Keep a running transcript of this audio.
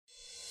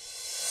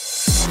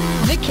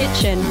The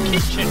Kitchen.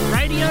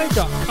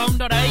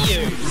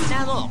 kitchenradio.com.au.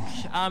 Now look,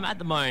 at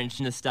the moment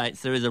in the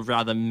States there is a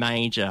rather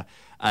major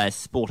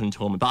sporting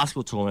tournament,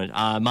 basketball tournament,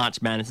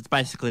 March Madness. It's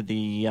basically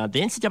the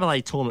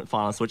NCAA tournament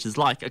finals, which is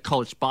like a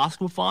college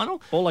basketball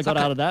final. All I got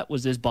out of that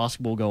was there's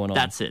basketball going on.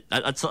 That's it.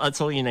 That's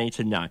all you need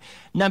to know.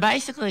 Now,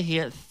 basically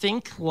here,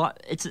 think like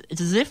it's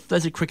as if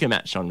there's a cricket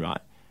match on,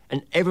 right?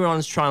 And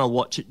everyone's trying to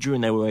watch it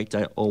during their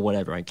workday or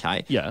whatever,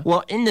 okay? Yeah.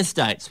 Well, in the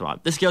States, right,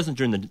 this goes on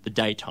during the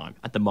daytime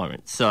at the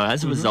moment. So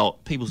as a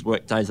result, people's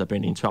work days are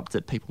being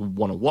interrupted. People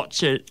want to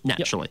watch it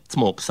naturally. It's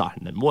more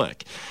exciting than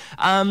work.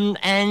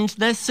 And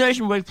there's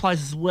certain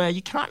workplaces where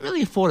you can't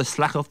really afford to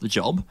slack off the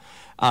job.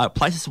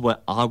 Places where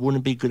I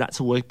wouldn't be good at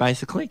to work,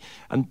 basically.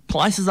 And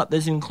places like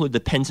this include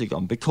the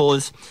Pentagon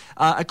because,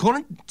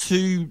 according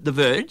to The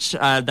Verge,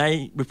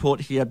 they report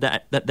here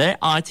that their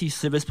IT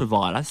service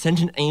provider sent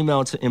an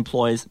email to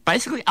employees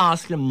basically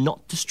asking them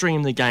not to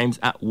stream the games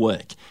at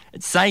work.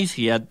 It says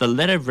here, the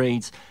letter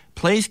reads,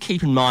 "Please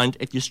keep in mind,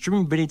 if you're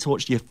streaming video to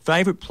watch your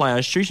favourite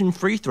player shooting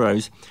free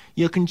throws,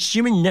 you're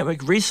consuming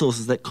network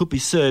resources that could be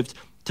served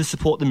to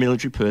support the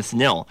military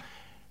personnel."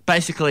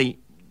 Basically,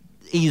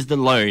 ease the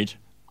load.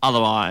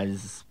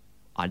 Otherwise,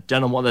 I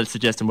don't know what they're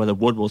suggesting, whether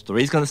World War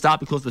III is going to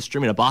start because they're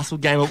streaming a basketball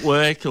game at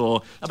work,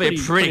 or that'll be a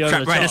pretty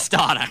crap way to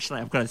start,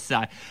 actually, I've got to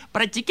say.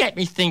 But it did get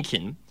me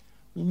thinking,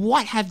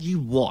 what have you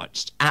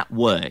watched at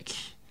work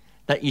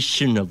that you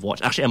shouldn't have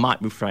watched? Actually, I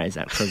might rephrase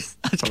that because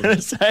I was going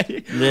to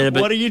say,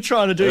 what are you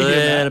trying to do here, A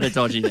little Matt? bit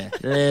dodgy there.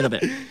 A little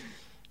bit.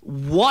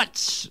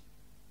 What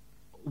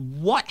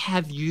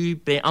have you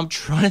been... I'm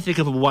trying to think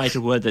of a way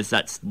to word this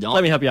that's not...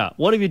 Let me help you out.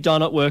 What have you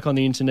done at work on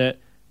the internet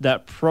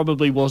that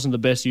probably wasn't the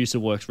best use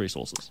of work's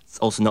resources? It's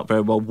also not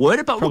very well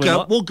worded, but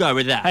we'll go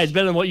with that. Hey, it's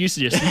better than what you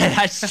suggested.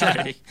 That's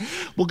true.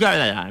 We'll go with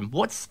that, Adam.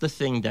 What's the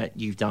thing that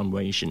you've done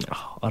where you shouldn't have?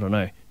 I don't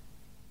know.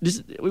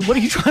 What are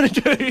you trying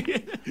to do?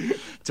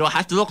 Do I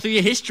have to look through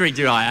your history,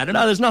 do I, Adam?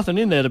 No, there's nothing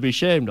in there to be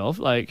ashamed of.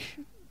 Like,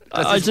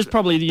 it's just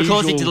probably the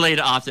because usual... you delete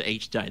it after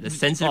each day. The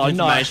sensitive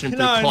information for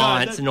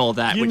clients and all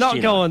that. You're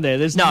not going there.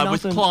 There's nothing...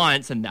 with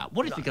clients and that.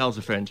 What do you think I was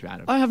referring to,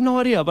 Adam? I have no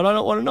idea, but I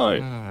don't want to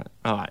know.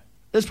 All right.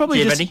 There's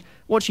probably just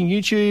watching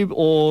YouTube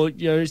or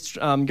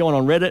going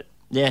on Reddit.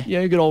 Yeah.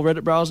 Good old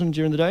Reddit browsing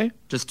during the day.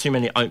 Just too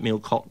many oatmeal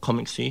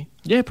comics here.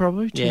 Yeah,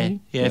 probably.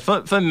 Yeah.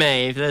 For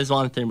me, if there's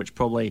one thing which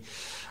probably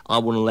I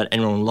wouldn't let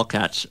anyone look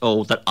at,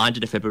 or that I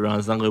did a February when I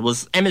was younger,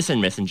 was MSN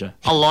Messenger.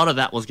 A lot of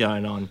that was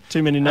going on.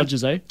 Too many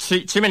nudges, eh?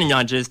 Too many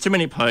nudges, too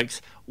many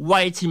pokes,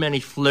 way too many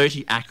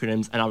flirty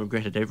acronyms, and I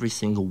regretted every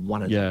single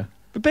one of them. Yeah.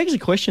 But begs the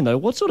question, though,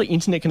 what sort of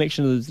internet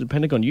connection is the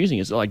Pentagon using?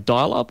 Is it like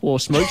dial-up or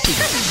smoke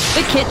signal?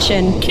 The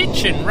Kitchen.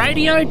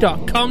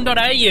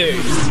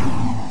 kitchenradio.com.au.